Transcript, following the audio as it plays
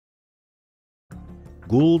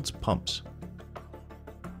Goulds Pumps.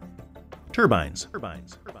 Turbines.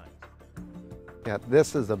 Yeah,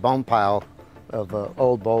 this is a bone pile of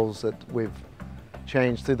old bowls that we've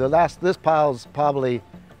changed through the last. This pile's probably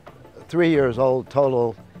 3 years old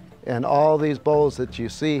total, and all these bowls that you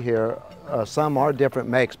see here, some are different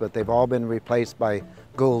makes, but they've all been replaced by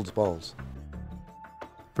Goulds bowls.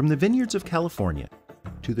 From the vineyards of California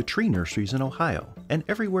to the tree nurseries in Ohio and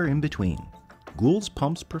everywhere in between, Goulds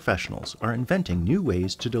Pumps professionals are inventing new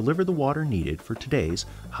ways to deliver the water needed for today's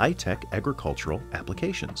high-tech agricultural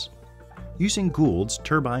applications. Using Goulds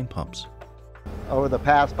turbine pumps. Over the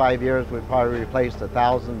past 5 years, we've probably replaced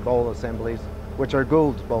 1,000 bowl assemblies, which are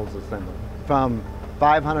Goulds bowls assemblies, from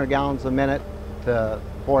 500 gallons a minute to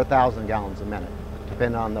 4,000 gallons a minute,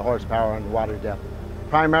 depending on the horsepower and water depth.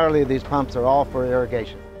 Primarily, these pumps are all for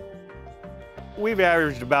irrigation. We've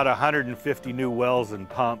averaged about 150 new wells and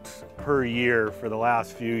pumps per year for the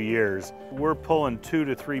last few years. We're pulling 2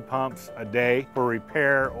 to 3 pumps a day for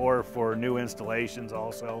repair or for new installations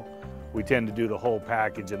also. We tend to do the whole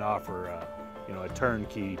package and offer a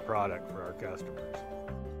turnkey product for our customers.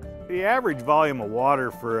 The average volume of water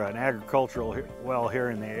for an agricultural well here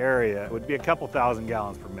in the area would be a couple thousand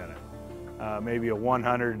gallons per minute. Maybe a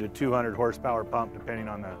 100 to 200 horsepower pump, depending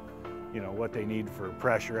on what they need for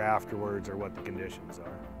pressure afterwards or what the conditions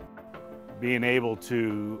are. Being able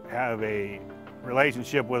to have a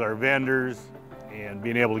relationship with our vendors and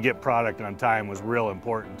being able to get product on time was real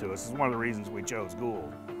important to us. It's one of the reasons we chose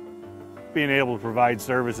Gould. Being able to provide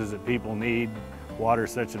services that people need. Water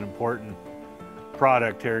is such an important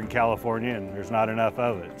product here in California, and there's not enough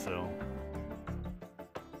of it. So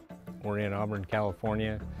we're in Auburn,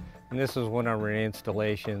 California, and this is one of our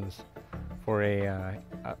installations for a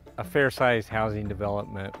fair-sized housing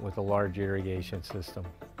development with a large irrigation system.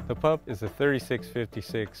 The pump is a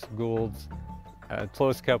 3656 Goulds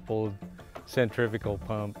close-coupled centrifugal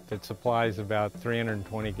pump that supplies about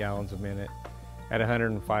 320 gallons a minute at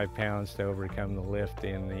 105 pounds to overcome the lift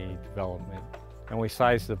in the development. And we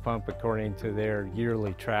size the pump according to their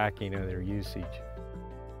yearly tracking of their usage.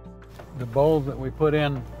 The bowls that we put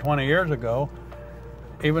in 20 years ago,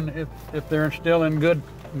 even if they're still in good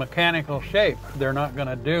mechanical shape, they're not going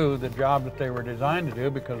to do the job that they were designed to do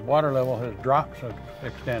because water level has dropped so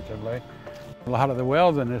extensively. A lot of the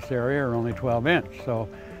wells in this area are only 12-inch, so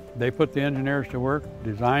they put the engineers to work,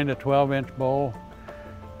 designed a 12-inch bowl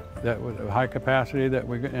that was a high capacity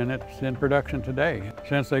and it's in production today.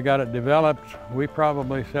 Since they got it developed, we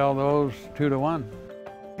probably sell those 2 to 1.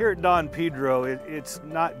 Here at Don Pedro, it's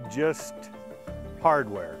not just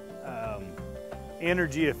hardware.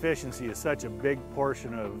 Energy efficiency is such a big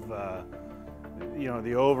portion of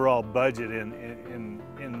the overall budget in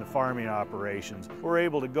the farming operations. We're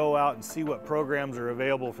able to go out and see what programs are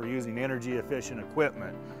available for using energy efficient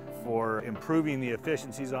equipment, for improving the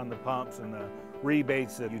efficiencies on the pumps and the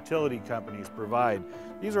rebates that utility companies provide.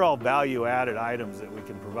 These are all value-added items that we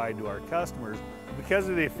can provide to our customers. Because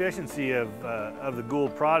of the efficiency of the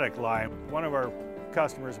Gould product line, one of our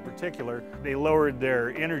customers in particular, they lowered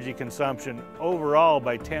their energy consumption overall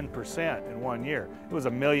by 10% in 1 year. It was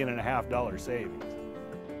 $1.5 million savings.